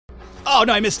Oh,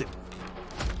 no, I missed it.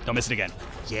 Don't miss it again.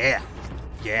 Yeah.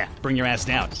 Yeah, bring your ass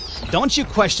down. Don't you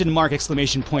question mark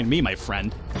exclamation point me, my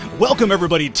friend. Welcome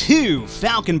everybody to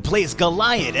Falcon Plays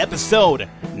Goliath episode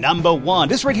number 1.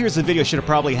 This right here is the video I should have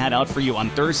probably had out for you on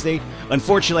Thursday.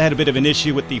 Unfortunately, I had a bit of an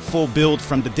issue with the full build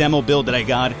from the demo build that I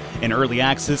got in early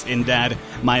access, in that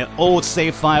my old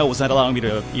save file was not allowing me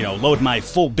to, load my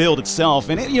full build itself,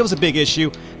 and it was a big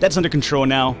issue. That's under control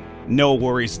now. No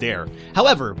worries there.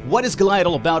 However, what is Goliath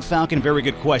all about, Falcon? Very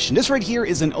good question. This right here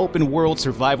is an open world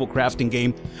survival crafting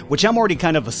game, which I'm already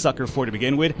kind of a sucker for to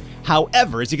begin with.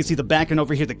 However, as you can see the background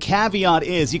over here, the caveat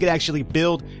is you can actually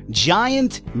build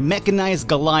giant mechanized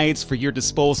Goliaths for your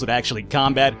disposal to actually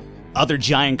combat other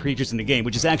giant creatures in the game,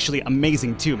 which is actually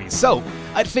amazing to me. So,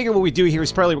 I'd figure what we do here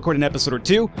is probably record an episode or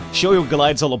two, show you what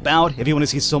Goliath's all about. If you want to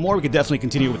see some more, we could definitely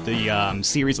continue with the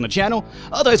series on the channel.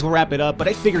 Otherwise, we'll wrap it up, but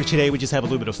I figured today we just have a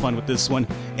little bit of fun with this one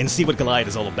and see what Goliath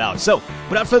is all about. So,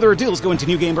 without further ado, let's go into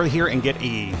New Game right here and get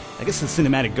a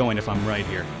cinematic going if I'm right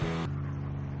here.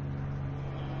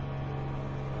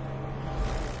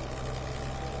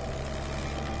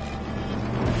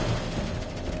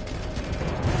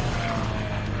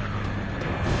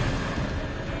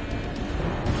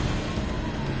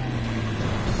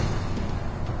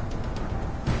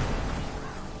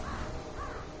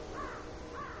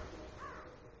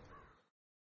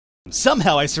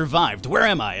 Somehow I survived. Where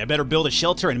am I? I better build a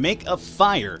shelter and make a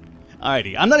fire.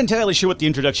 Alrighty, I'm not entirely sure what the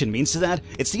introduction means to that.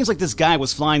 It seems like this guy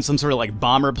was flying some sort of like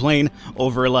bomber plane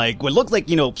over like what looked like,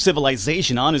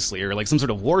 civilization, honestly, or like some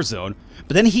sort of war zone.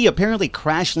 But then he apparently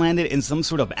crash landed in some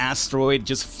sort of asteroid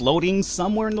just floating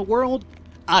somewhere in the world.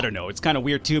 I don't know, it's kind of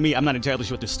weird to me. I'm not entirely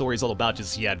sure what this story is all about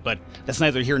just yet, but that's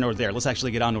neither here nor there. Let's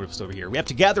actually get on with this over here. We have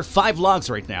to gather 5 logs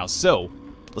right now, so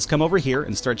let's come over here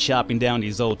and start chopping down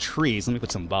these old trees. Let me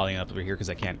put some volume up over here because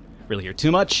I can't really hear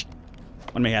too much.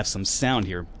 I may have some sound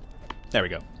here. There we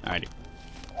go. Alrighty.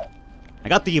 I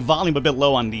got the volume a bit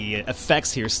low on the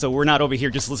effects here, so we're not over here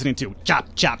just listening to chop,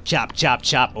 chop, chop, chop,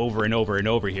 chop over and over and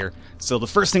over here. So the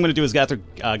first thing I'm going to do is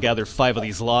gather 5 of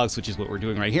these logs, which is what we're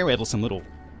doing right here. We have some little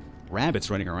rabbits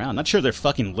running around. Not sure they're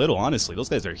fucking little, honestly. Those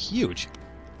guys are huge.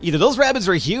 Either those rabbits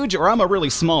are huge, or I'm a really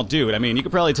small dude. I mean, you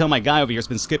could probably tell my guy over here has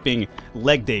been skipping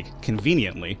leg day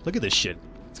conveniently. Look at this shit.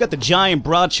 He's got the giant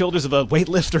broad shoulders of a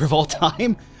weightlifter of all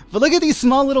time. But look at these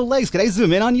small little legs. Can I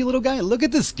zoom in on you, little guy? Look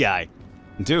at this guy.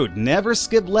 Dude, never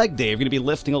skip leg day. You're going to be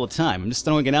lifting all the time. I'm just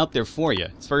throwing it out there for you.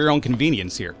 It's for your own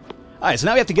convenience here. Alright, so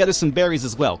now we have to gather some berries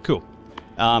as well. Cool.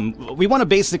 We want to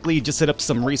basically just set up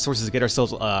some resources to get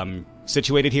ourselves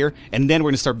situated here, and then we're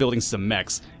going to start building some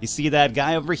mechs. You see that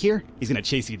guy over here? He's going to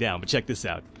chase you down, but check this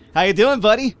out. How you doing,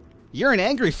 buddy? You're an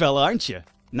angry fella, aren't you?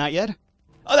 Not yet?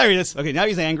 Oh, there he is. Okay, now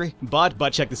he's angry, but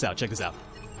check this out, check this out.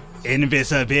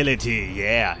 Invisibility,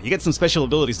 yeah. You get some special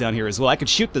abilities down here as well. I could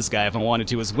shoot this guy if I wanted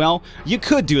to as well. You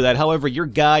could do that, however, your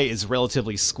guy is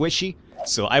relatively squishy,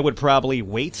 so I would probably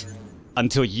wait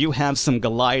until you have some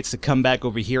Goliaths to come back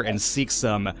over here and seek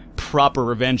some proper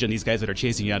revenge on these guys that are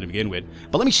chasing you out to begin with.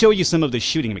 But let me show you some of the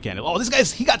shooting mechanics. Oh, this guy's,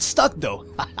 he got stuck though.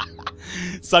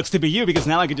 Sucks to be you, because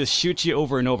now I can just shoot you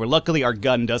over and over. Luckily, our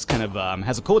gun does kind of,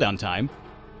 has a cooldown time,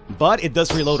 but it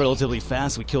does reload relatively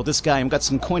fast. We killed this guy and we got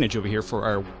some coinage over here for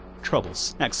our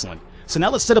troubles. Excellent. So now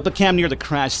let's set up a cam near the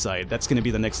crash site. That's going to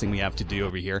be the next thing we have to do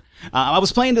over here. I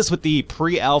was playing this with the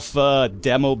pre-alpha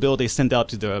demo build they sent out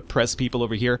to the press people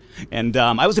over here, and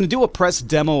I was going to do a press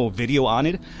demo video on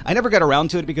it. I never got around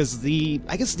to it because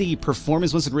I guess the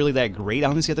performance wasn't really that great,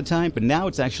 honestly, at the time, but now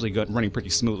it's actually running pretty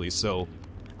smoothly, so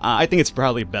I think it's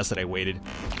probably best that I waited.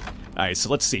 Alright, so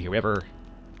let's see here. We have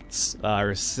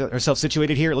ourselves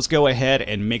situated here. Let's go ahead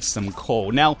and make some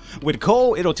coal. Now, with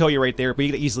coal, it'll tell you right there, but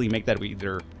you can easily make that with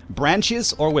either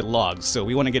branches or with logs. So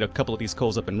we want to get a couple of these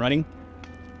coals up and running.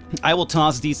 I will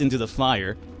toss these into the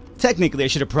fire. Technically, I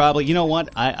should have probably, you know what?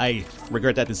 I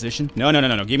regret that decision. No.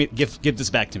 Give this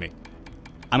back to me.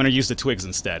 I'm going to use the twigs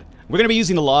instead. We're going to be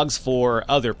using the logs for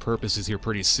other purposes here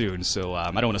pretty soon, so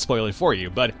I don't want to spoil it for you,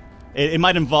 but it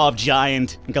might involve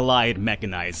giant Goliath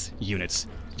mechanized units,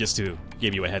 just to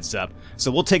give you a heads up.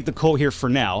 So we'll take the coal here for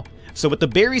now. So with the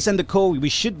berries and the coal, we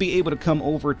should be able to come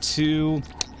over to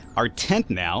our tent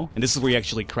now, and this is where you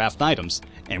actually craft items.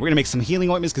 And we're gonna make some healing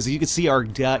ointments, because you can see our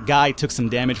guy took some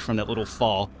damage from that little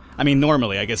fall. I mean,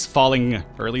 normally, I guess falling,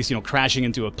 or at least, crashing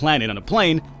into a planet on a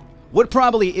plane would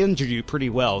probably injure you pretty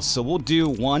well. So we'll do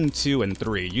 1, 2, and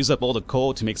 3. Use up all the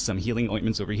coal to make some healing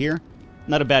ointments over here.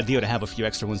 Not a bad deal to have a few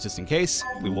extra ones just in case.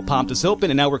 We will pop this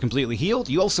open, and now we're completely healed.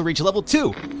 You also reach level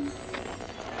 2.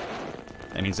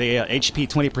 That means HP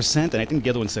 20%, and I think the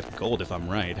other one said gold if I'm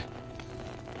right.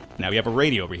 Now we have a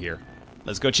radio over here.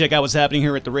 Let's go check out what's happening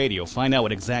here at the radio. Find out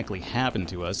what exactly happened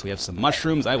to us. We have some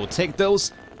mushrooms. I will take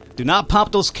those. Do not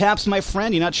pop those caps, my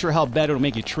friend. You're not sure how bad it'll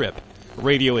make you trip.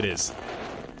 Radio it is.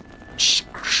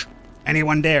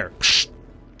 Anyone there?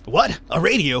 What? A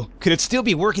radio? Could it still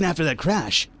be working after that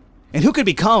crash? And who could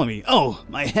be calling me? Oh,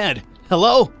 my head.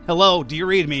 Hello? Hello, do you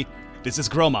read me? This is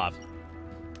Gromov.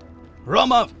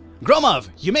 Gromov,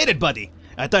 you made it, buddy.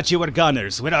 I thought you were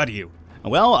goners. Where are you?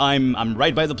 Well, I'm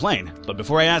right by the plane. But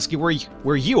before I ask you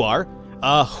where you are,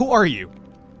 who are you?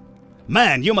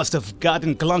 Man, you must have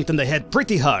gotten clunked in the head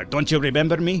pretty hard. Don't you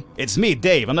remember me? It's me,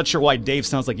 Dave. I'm not sure why Dave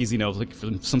sounds like he's, like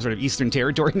from some sort of Eastern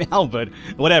territory now, but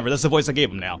whatever. That's the voice I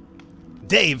gave him now.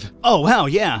 Dave? Oh, wow,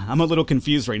 yeah. I'm a little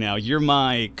confused right now. You're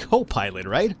my co-pilot,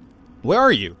 right? Where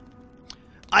are you?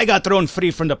 I got thrown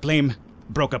free from the plane.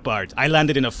 Broke apart. I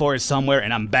landed in a forest somewhere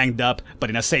and I'm banged up, but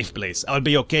in a safe place. I'll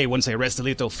be okay once I rest a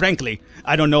little. Frankly,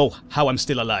 I don't know how I'm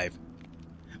still alive.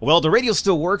 Well, the radio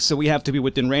still works, so we have to be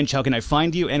within range. How can I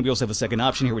find you? And we also have a second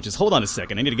option here, which is, hold on a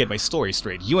second, I need to get my story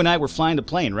straight. You and I were flying the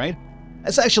plane, right?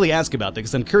 Let's actually ask about that,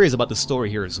 because I'm curious about the story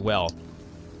here as well.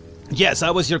 Yes, I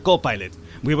was your co-pilot.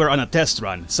 We were on a test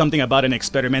run. Something about an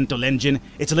experimental engine.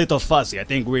 It's a little fuzzy. I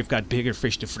think we've got bigger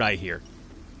fish to fry here.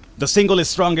 The signal is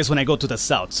strongest when I go to the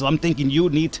south, so I'm thinking you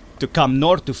need to come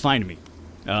north to find me.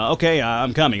 Okay,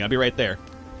 I'm coming. I'll be right there.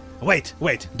 Wait,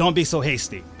 don't be so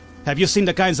hasty. Have you seen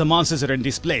the kinds of monsters that are in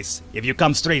this place? If you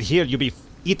come straight here, you'll be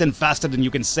eaten faster than you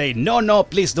can say, no,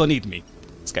 please don't eat me.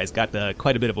 This guy's got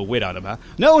quite a bit of a wit on him, huh?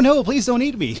 No, please don't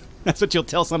eat me. That's what you'll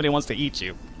tell somebody who wants to eat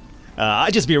you.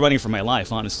 I'd just be running for my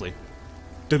life, honestly.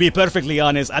 To be perfectly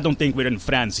honest, I don't think we're in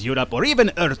France, Europe, or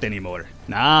even Earth anymore.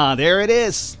 Nah, there it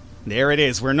is. There it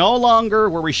is. We're no longer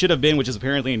where we should have been, which is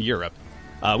apparently in Europe.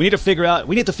 We need to figure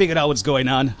out what's going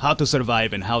on, how to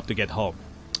survive, and how to get home.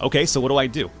 Okay, so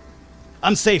what do?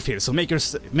 I'm safe here, so make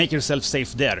yourself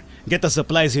safe there. Get the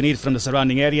supplies you need from the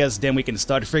surrounding areas, then we can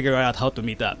start figuring out how to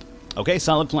meet up. Okay,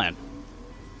 solid plan.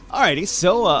 Alrighty,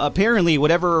 so apparently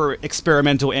whatever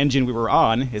experimental engine we were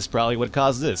on is probably what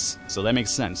caused this. So that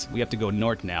makes sense. We have to go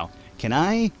north now. Can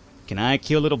I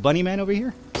kill little bunny man over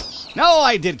here? No,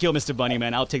 I did kill Mr.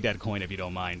 Bunnyman. I'll take that coin if you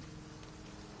don't mind.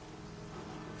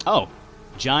 Oh,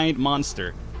 giant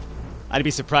monster. I'd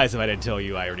be surprised if I didn't tell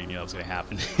you. I already knew that was going to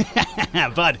happen.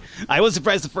 But I was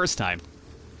surprised the first time.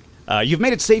 You've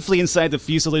made it safely inside the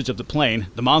fuselage of the plane.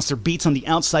 The monster beats on the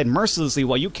outside mercilessly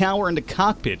while you cower in the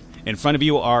cockpit. In front of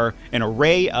you are an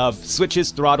array of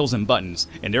switches, throttles, and buttons.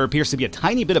 And there appears to be a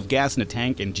tiny bit of gas in the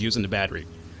tank and juice in the battery.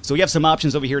 So we have some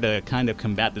options over here to kind of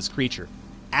combat this creature.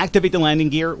 Activate the landing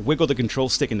gear, wiggle the control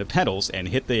stick in the pedals, and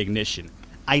hit the ignition.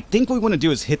 I think what we want to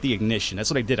do is hit the ignition. That's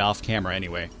what I did off camera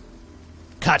anyway.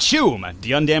 Kachoom!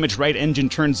 The undamaged right engine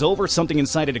turns over, something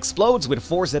inside it explodes with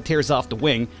force that tears off the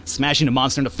wing, smashing the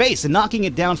monster in the face and knocking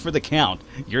it down for the count.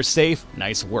 You're safe.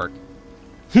 Nice work.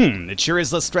 It sure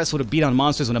is less stressful to beat on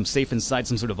monsters when I'm safe inside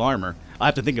some sort of armor. I'll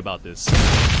have to think about this.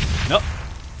 Nope.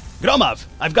 Gromov,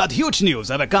 I've got huge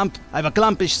news. I've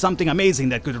accomplished something amazing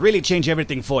that could really change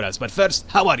everything for us. But first,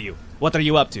 how are you? What are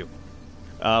you up to?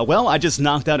 Well, I just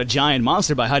knocked out a giant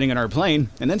monster by hiding in our plane,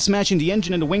 and then smashing the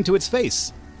engine and the wing to its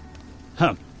face.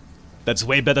 Huh. That's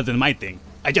way better than my thing.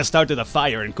 I just started a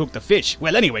fire and cooked the fish.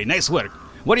 Well, anyway, nice work.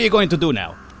 What are you going to do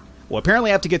now? Well, apparently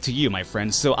I have to get to you, my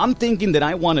friend. So I'm thinking that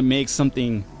I want to make some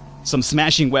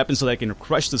smashing weapons so that I can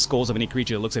crush the skulls of any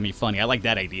creature that looks at me funny. I like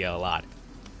that idea a lot.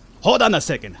 Hold on a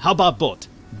second, how about both?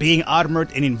 Being armored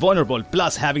and invulnerable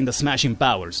plus having the smashing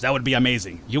powers, that would be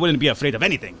amazing. You wouldn't be afraid of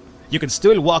anything. You can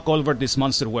still walk all over this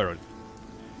monster world.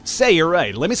 Say, you're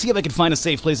right. Let me see if I can find a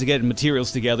safe place to get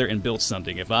materials together and build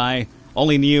something. If I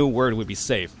only knew where it would be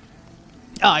safe.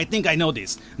 I think I know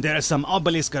this. There are some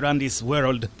obelisks around this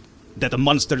world that the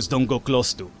monsters don't go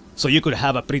close to. So you could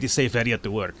have a pretty safe area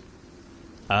to work.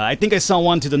 I think I saw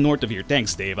one to the north of here.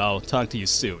 Thanks, Dave. I'll talk to you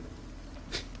soon.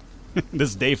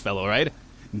 This Dave fellow, right?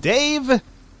 Dave?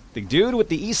 The dude with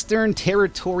the Eastern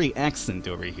Territory accent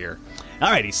over here.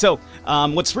 Alrighty, so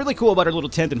what's really cool about our little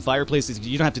tent and fireplace is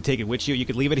you don't have to take it with you. You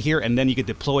could leave it here and then you could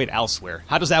deploy it elsewhere.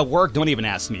 How does that work? Don't even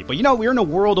ask me. But you know, we're in a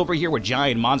world over here with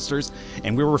giant monsters,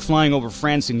 and we were flying over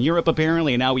France and Europe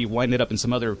apparently, and now we winded up in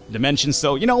some other dimensions.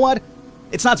 So you know what?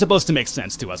 It's not supposed to make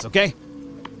sense to us, okay?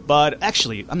 But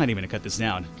actually, I'm not even going to cut this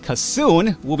down, because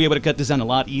soon we'll be able to cut this down a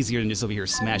lot easier than just over here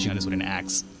smashing on this with an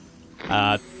axe.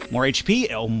 More HP.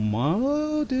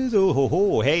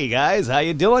 Oh, hey guys, how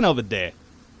you doing over there?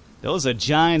 Those are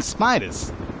giant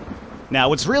spiders. Now,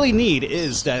 what's really neat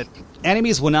is that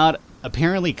enemies will not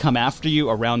apparently come after you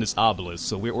around this obelisk,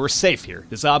 so we're safe here.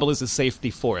 This obelisk is safety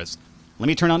for us. Let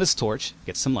me turn on this torch,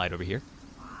 get some light over here,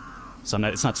 so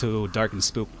it's not too dark and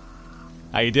spooky.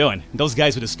 How you doing? Those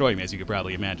guys would destroy me, as you could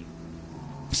probably imagine.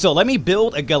 So let me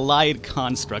build a Goliath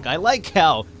construct. I like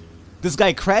how this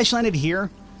guy crash landed here.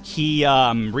 He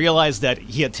realized that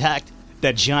he attacked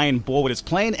that giant bull with his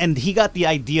plane, and he got the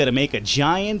idea to make a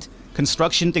giant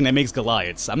construction thing that makes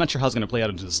Goliaths. I'm not sure how it's going to play out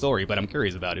into the story, but I'm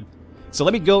curious about it. So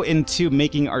let me go into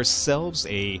making ourselves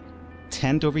a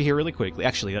tent over here really quickly.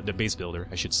 Actually, the base builder,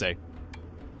 I should say.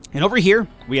 And over here,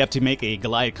 we have to make a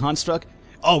Goliath construct.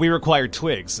 Oh, we require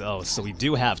twigs. Oh, so we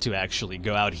do have to actually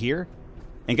go out here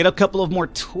and get a couple of more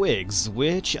twigs,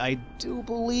 which I do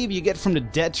believe you get from the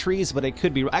dead trees, but it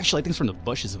could be... Actually, I think it's from the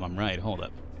bushes if I'm right. Hold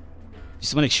up.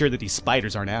 Just want to make sure that these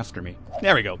spiders aren't after me.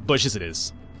 There we go. Bushes it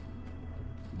is.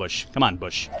 Bush. Come on,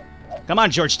 Bush. Come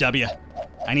on, George W.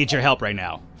 I need your help right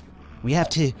now. We have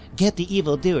to get the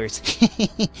evildoers.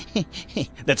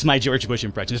 That's my George Bush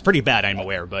impression. It's pretty bad, I'm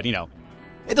aware, but, you know,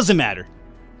 it doesn't matter.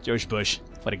 George Bush.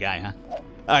 What a guy, huh?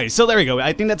 Alright, so there we go.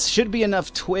 I think that should be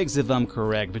enough twigs if I'm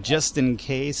correct, but just in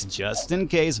case,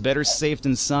 better safe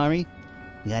than sorry.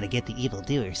 We gotta get the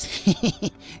evildoers.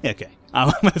 Okay,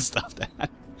 I'm gonna stop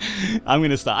that. I'm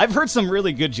gonna stop. I've heard some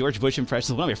really good George Bush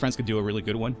impressions. One of my friends could do a really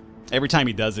good one. Every time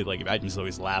he does it, like, I'm just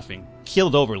always laughing.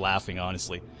 Killed over laughing,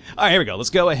 honestly. Alright, here we go. Let's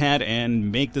go ahead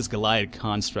and make this Goliath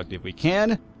construct if we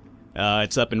can.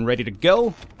 It's up and ready to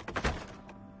go.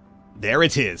 There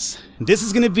it is. This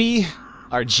is gonna be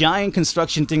our giant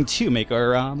construction thing to make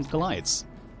our Goliaths.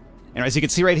 And as you can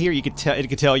see right here, it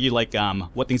could tell you like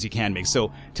what things you can make.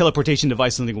 So teleportation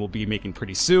device, something we'll be making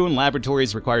pretty soon.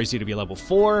 Laboratories requires you to be level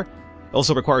 4.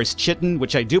 Also requires chitin,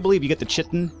 which I do believe you get the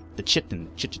chitin. You get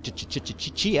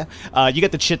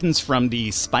the chitins from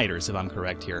the spiders, if I'm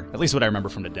correct here. At least what I remember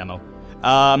from the demo.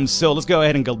 So let's go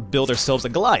ahead and go build ourselves a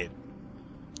Goliath.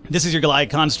 This is your Goliath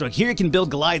construct. Here you can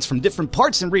build Goliaths from different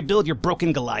parts and rebuild your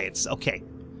broken Goliaths. Okay,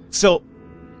 so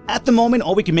at the moment,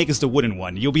 all we can make is the wooden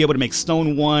one. You'll be able to make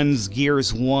stone ones,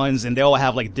 gears ones, and they all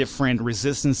have like different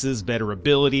resistances, better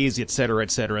abilities, etc.,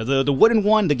 etc. The wooden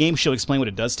one, the game should explain what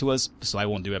it does to us, so I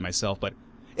won't do it myself, but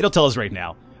it'll tell us right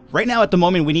now. Right now, at the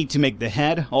moment, we need to make the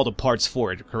head, all the parts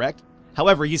for it, correct?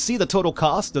 However, you see the total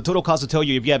cost? The total cost will tell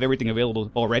you if you have everything available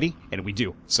already, and we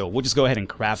do. So we'll just go ahead and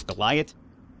craft Goliath.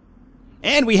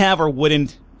 And we have our wooden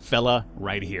fella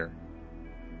right here.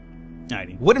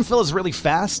 Alrighty, wooden fella's really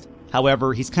fast.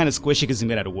 However, he's kind of squishy because he's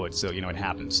made out of wood, so, you know, it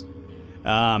happens.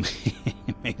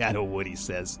 Made out of wood, he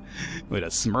says, with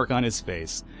a smirk on his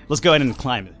face. Let's go ahead and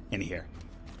climb it in here.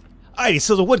 Alrighty,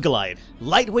 so the wood Goliath.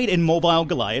 Lightweight and mobile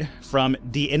Goliath from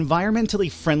the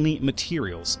environmentally friendly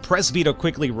materials. Press B to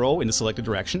quickly roll in the selected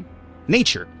direction.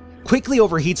 Nature. Quickly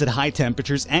overheats at high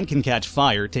temperatures and can catch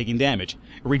fire, taking damage.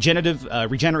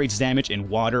 Regenerates damage in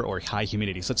water or high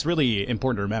humidity. So it's really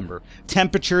important to remember.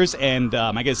 Temperatures and,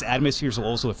 I guess, atmospheres will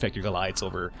also affect your Goliaths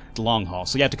over the long haul.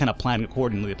 So you have to kind of plan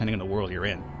accordingly depending on the world you're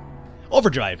in.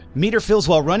 Overdrive. Meter fills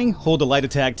while running. Hold the light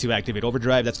attack to activate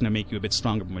overdrive. That's going to make you a bit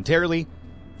stronger momentarily.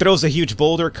 Throws a huge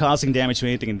boulder, causing damage to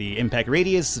anything in the impact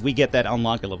radius. We get that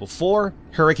unlocked at level 4.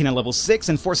 Hurricane at level 6.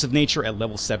 And Force of Nature at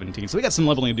level 17. So we got some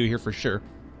leveling to do here for sure.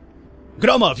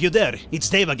 Gromov, you there? It's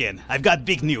Dave again. I've got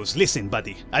big news. Listen,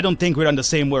 buddy. I don't think we're on the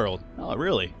same world. Oh,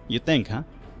 really? You think, huh?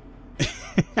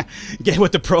 Get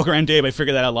with the program, Dave. I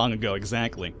figured that out long ago.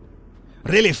 Exactly.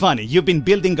 Really funny. You've been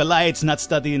building Goliaths, not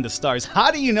studying the stars. How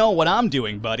do you know what I'm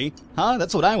doing, buddy? Huh?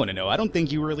 That's what I want to know. I don't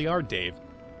think you really are, Dave.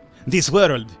 This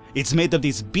world, it's made of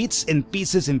these bits and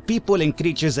pieces and people and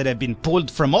creatures that have been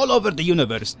pulled from all over the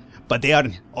universe. But they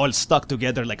aren't all stuck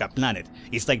together like a planet.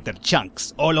 It's like they're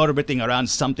chunks, all orbiting around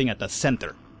something at the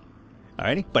center.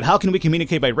 Alrighty, but how can we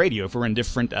communicate by radio if we're in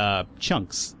different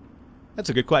chunks? That's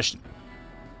a good question.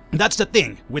 That's the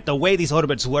thing. With the way these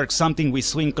orbits work, something we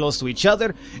swing close to each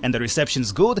other and the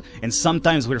reception's good, and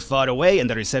sometimes we're far away and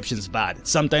the reception's bad.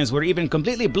 Sometimes we're even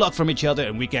completely blocked from each other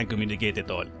and we can't communicate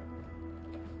at all.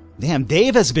 Damn,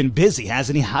 Dave has been busy,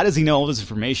 hasn't he? How does he know all this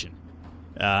information?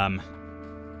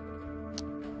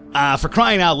 For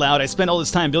crying out loud, I spent all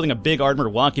this time building a big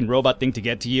armored walking robot thing to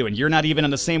get to you, and you're not even on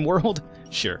the same world?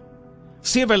 Sure.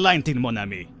 Silver lining, mon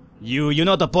ami. You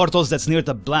know the portals that's near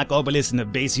the black obelisk in the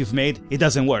base you've made? It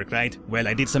doesn't work, right? Well,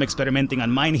 I did some experimenting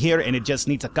on mine here, and it just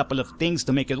needs a couple of things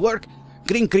to make it work.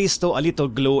 Green crystal, a little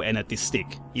glue, and a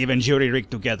stick. Even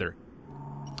jury-rigged together.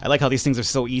 I like how these things are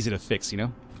so easy to fix, you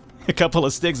know? A couple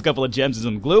of sticks, a couple of gems, and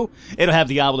some glue. It'll have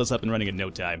the obelisk up and running in no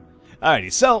time.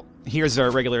 Alrighty, so here's our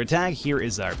regular attack, here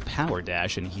is our power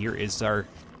dash, and here is our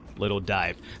little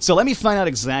dive. So let me find out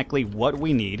exactly what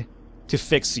we need to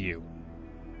fix you.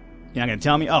 You're not gonna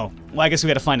tell me? Oh, well, I guess we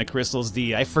gotta find the crystals.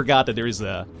 I forgot that there is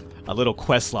a little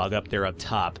quest log up there up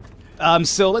top.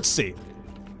 So let's see.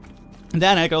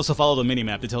 Then I can also follow the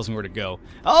minimap that tells me where to go.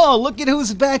 Oh, look at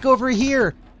who's back over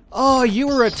here! Oh, you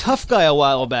were a tough guy a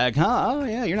while back, huh? Oh,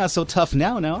 yeah, you're not so tough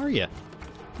now, are you?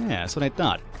 Yeah, that's what I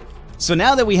thought. So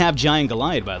now that we have Giant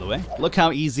Goliath, by the way, look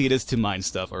how easy it is to mine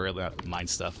stuff. Or, mine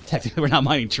stuff. Technically, we're not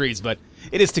mining trees, but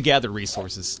it is to gather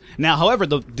resources. Now, however,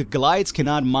 the Goliaths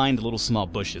cannot mine the little small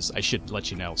bushes. I should let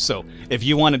you know. So, if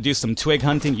you want to do some twig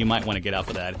hunting, you might want to get out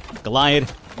for that.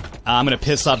 Goliath, I'm going to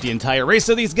piss off the entire race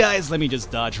of these guys. Let me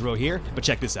just dodge row here. But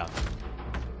check this out.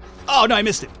 Oh, no, I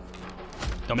missed it.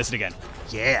 Don't miss it again.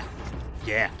 Yeah.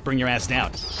 Yeah, bring your ass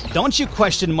down. Don't you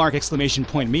question mark exclamation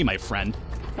point me, my friend.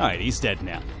 Alright, he's dead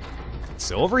now.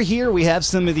 So over here we have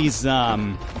some of these,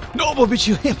 no, but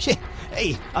you,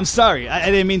 hey, I'm sorry.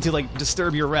 I didn't mean to, like,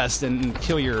 disturb your rest and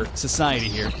kill your society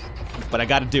here. But I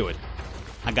gotta do it.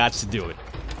 I got to do it.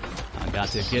 I got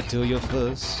to get to you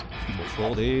first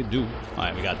before they do.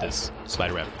 Alright, we got this.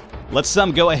 Spider web. Let's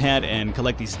go ahead and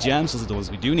collect these gems. Those are the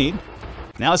ones we do need.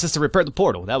 Now it's just to repair the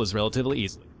portal. That was relatively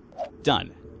easy.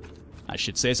 Done. I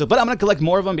should say so. But I'm gonna collect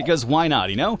more of them because why not,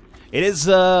 you know? It is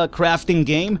a crafting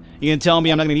game. You can tell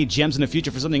me I'm not going to need gems in the future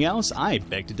for something else? I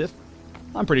beg to differ.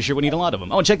 I'm pretty sure we need a lot of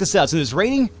them. Oh, and check this out. So this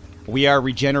rating, we are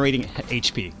regenerating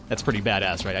HP. That's pretty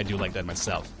badass, right? I do like that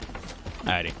myself.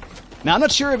 Alrighty. Now, I'm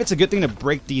not sure if it's a good thing to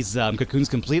break these cocoons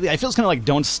completely. I feel it's kind of like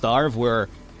Don't Starve, where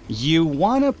you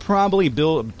want to probably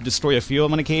destroy a few of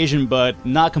them on occasion, but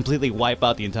not completely wipe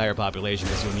out the entire population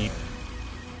because you'll need...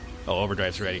 Oh,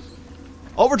 overdrive's ready.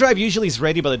 Overdrive usually is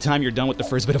ready by the time you're done with the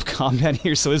first bit of combat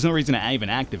here, so there's no reason to even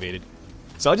activate it.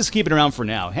 So I'll just keep it around for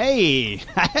now. Hey,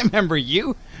 I remember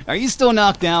you. Are you still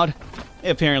knocked out?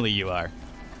 Apparently you are.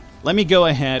 Let me go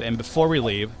ahead and before we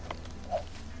leave,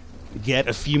 get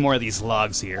a few more of these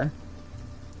logs here.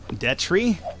 Dead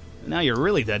tree? Now you're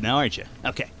really dead now, aren't you?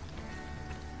 Okay.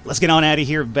 Let's get on out of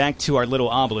here back to our little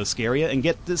obelisk area and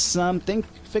get this thing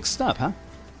fixed up, huh?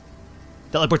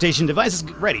 Teleportation device is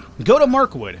ready. Go to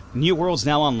Mirkwood. New world's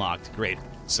now unlocked. Great.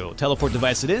 So, teleport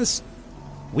device it is.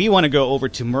 We want to go over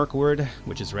to Mirkwood,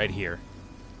 which is right here.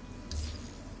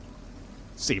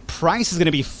 Let's see, price is going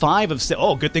to be 5 of...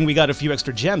 Oh, good thing we got a few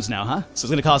extra gems now, huh? So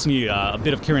it's going to cost me a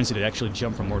bit of currency to actually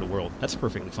jump from world to world. That's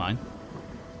perfectly fine.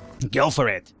 Go for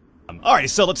it. Alright,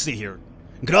 so let's see here.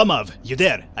 Gromov, you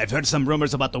there? I've heard some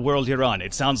rumors about the world you're on.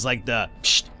 It sounds like the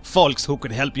folks who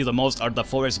could help you the most are the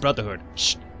Forest Brotherhood.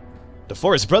 The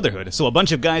Forest Brotherhood? So a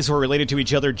bunch of guys who are related to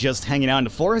each other just hanging out in the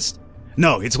forest?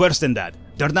 No, it's worse than that.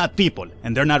 They're not people,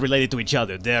 and they're not related to each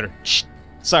other. They're...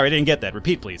 Sorry, I didn't get that.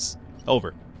 Repeat, please.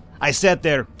 Over. I said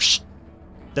they're...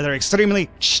 that are extremely...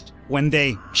 when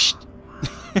they...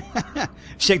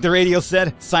 Shake the radio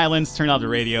set. Silence. Turn off the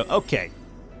radio. Okay.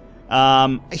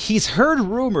 He's heard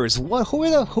rumors. What?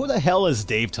 Who the hell is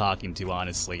Dave talking to,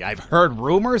 honestly? I've heard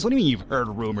rumors? What do you mean you've heard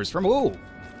rumors? From who?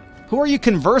 Who are you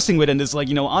conversing with in this, like,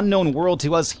 you know, unknown world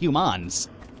to us humans?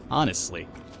 Honestly.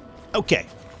 Okay.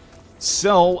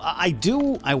 So, I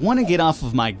want to get off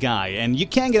of my guy, and you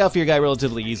can get off your guy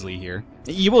relatively easily here.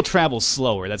 You will travel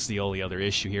slower, that's the only other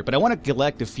issue here, but I want to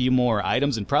collect a few more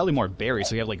items and probably more berries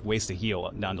so you have, like, ways to heal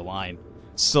down the line.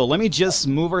 So, let me just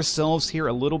move ourselves here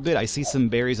a little bit. I see some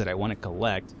berries that I want to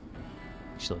collect.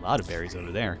 Actually, a lot of berries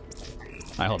over there.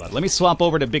 Alright, hold on. Let me swap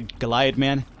over to Big Goliath,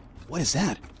 man. What is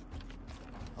that?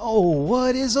 Oh,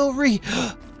 what is over here?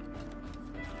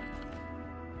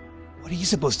 What are you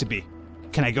supposed to be?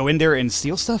 Can I go in there and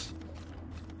steal stuff?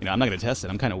 You know, I'm not going to test it.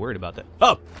 I'm kind of worried about that.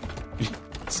 Oh!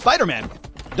 Spider-Man!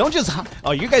 Don't just...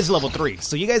 Oh, you guys are level 3,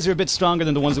 so you guys are a bit stronger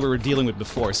than the ones that we were dealing with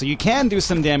before, so you can do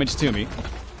some damage to me.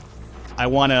 I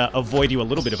want to avoid you a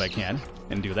little bit if I can,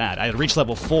 and do that. I reached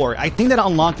level 4. I think that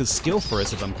unlocked a skill for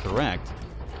us, if I'm correct.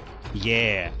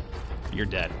 Yeah. You're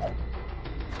dead.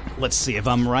 Let's see if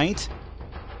I'm right.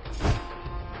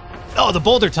 Oh, the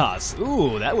boulder toss!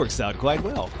 Ooh, that works out quite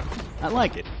well. I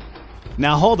like it.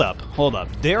 Now, hold up.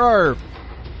 There are...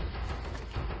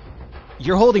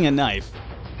 You're holding a knife.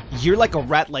 You're like a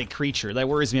rat-like creature. That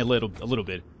worries me a little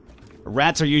bit.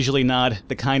 Rats are usually not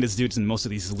the kindest dudes in most of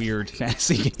these weird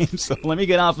fantasy games, so let me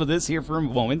get off of this here for a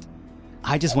moment.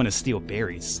 I just want to steal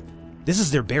berries. This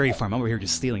is their berry farm. I'm over here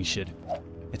just stealing shit.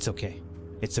 It's okay.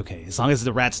 It's okay. As long as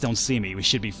the rats don't see me, we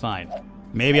should be fine.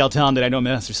 Maybe I'll tell them that I know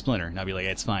Master Splinter, and I'll be like,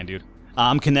 hey, it's fine, dude.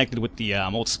 I'm connected with the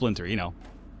old Splinter, you know.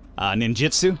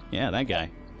 Ninjutsu? Yeah, that guy.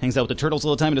 Hangs out with the turtles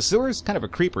all the time in the sewers? Kind of a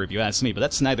creeper, if you ask me, but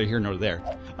that's neither here nor there.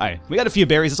 Alright, we got a few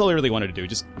berries. That's all I really wanted to do.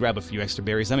 Just grab a few extra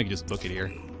berries. Then we can just book it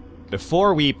here.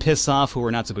 Before we piss off who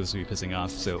we're not supposed to be pissing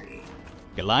off, so...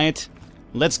 Goliath.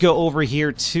 Let's go over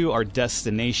here to our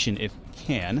destination if we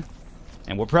can.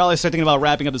 And we'll probably start thinking about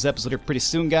wrapping up this episode here pretty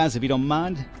soon, guys, if you don't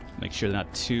mind. Make sure they're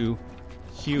not too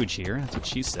huge here. That's what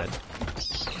she said.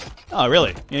 Oh,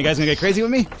 really? You guys gonna get crazy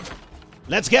with me?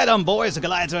 Let's get them, boys! The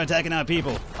Goliaths are attacking our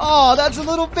people. Oh, that's a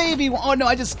little baby. Oh no,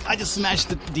 I just smashed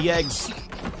the eggs.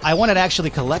 I wanted to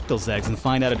actually collect those eggs and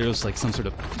find out if there was like some sort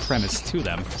of premise to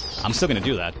them. I'm still gonna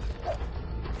do that.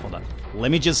 Hold on.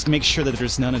 Let me just make sure that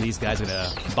there's none of these guys gonna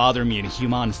bother me in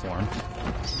human form.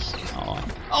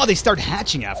 Oh, they start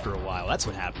hatching after a while. That's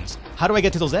what happens. How do I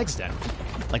get to those eggs then?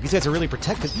 Like, these guys are really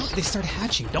protected. Look, they start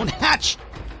hatching. Don't hatch!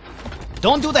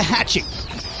 Don't do the hatching!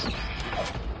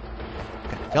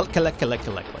 Collect.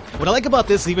 What I like about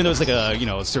this, even though it's like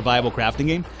a, survival crafting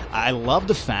game, I love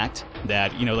the fact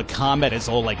that, the combat is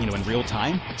all, like, in real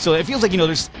time. So it feels like,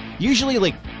 there's usually,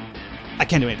 like, I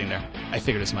can't do anything there. I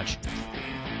figured as much.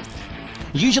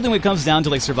 Usually when it comes down to,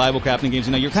 like, survival crafting games,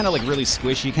 you're kind of, like, really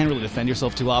squishy. You can't really defend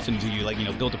yourself too often until you, like,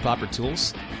 build the proper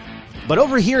tools. But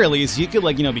over here, at least, you could,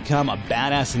 like, become a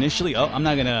badass initially. Oh, I'm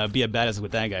not gonna be a badass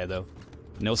with that guy, though.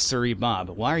 No siree, Bob.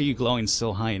 Why are you glowing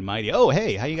so high and mighty? Oh,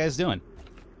 hey, how you guys doing?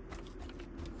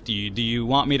 Do you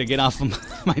want me to get off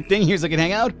of my thing here so I can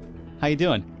hang out? How you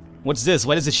doing? What's this?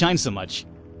 Why does it shine so much?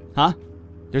 Huh?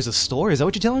 There's a store? Is that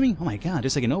what you're telling me? Oh my god,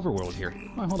 there's like an overworld here.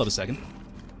 Oh, hold up a second.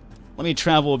 Let me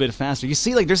travel a bit faster. You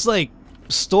see, like, there's, like,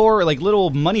 store, like, little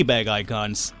money bag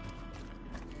icons.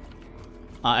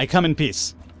 I come in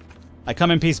peace. I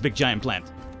come in peace, big giant plant.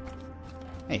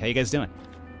 Hey, how you guys doing?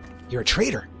 You're a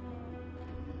trader.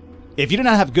 If you do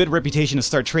not have good reputation to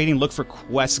start trading, look for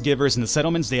quest givers in the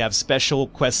settlements. They have special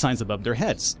quest signs above their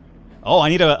heads. Oh, I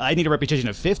need a reputation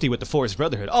of 50 with the Forest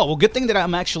Brotherhood. Oh, well, good thing that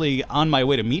I'm actually on my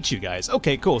way to meet you guys.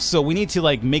 Okay, cool. So we need to,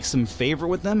 like, make some favor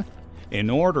with them in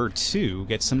order to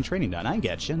get some trading done. I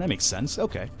get you. That makes sense.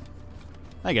 Okay.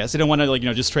 I guess. I don't want to, like,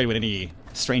 just trade with any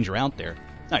stranger out there.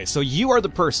 Alright, so you are the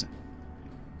person.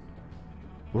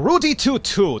 Rudy Toot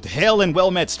Toot. Hail and well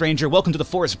met, stranger. Welcome to the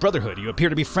Forest Brotherhood. You appear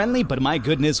to be friendly, but my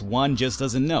goodness, one just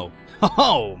doesn't know.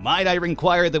 Oh, might I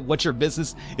inquire that what your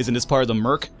business is in this part of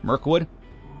the Mirkwood?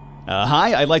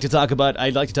 Hi, I'd like to talk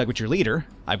with your leader.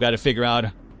 I've got to figure out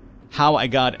how to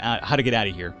get out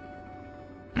of here.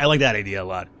 I like that idea a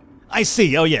lot. I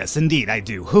see. Oh yes, indeed, I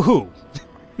do. Hoo-hoo.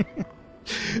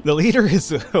 The leader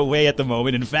is away at the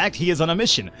moment. In fact, he is on a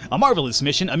mission. A marvelous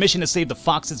mission. A mission to save the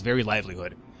fox's very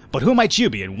livelihood. But who might you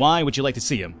be, and why would you like to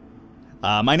see him?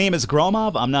 My name is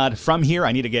Gromov. I'm not from here.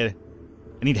 I need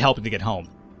help to get home.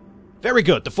 Very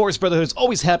good. The Forest Brotherhood is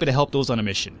always happy to help those on a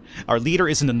mission. Our leader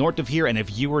is in the north of here, and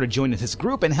if you were to join his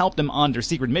group and help them on their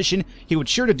secret mission, he would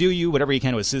sure to do you whatever he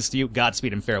can to assist you.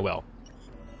 Godspeed and farewell.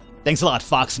 Thanks a lot,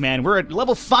 Foxman. We're at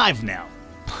level 5 now.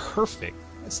 Perfect.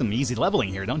 That's some easy leveling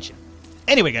here, don't you?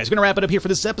 Anyway, guys, we're going to wrap it up here for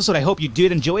this episode. I hope you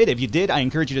did enjoy it. If you did, I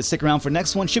encourage you to stick around for the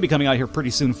next one. Should be coming out here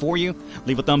pretty soon for you.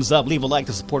 Leave a thumbs up, leave a like.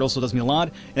 The support also does me a lot.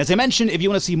 And as I mentioned, if you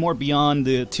want to see more beyond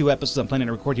the 2 episodes I'm planning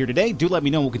to record here today, do let me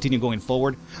know. We'll continue going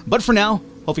forward. But for now,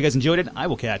 hope you guys enjoyed it. I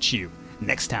will catch you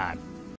next time.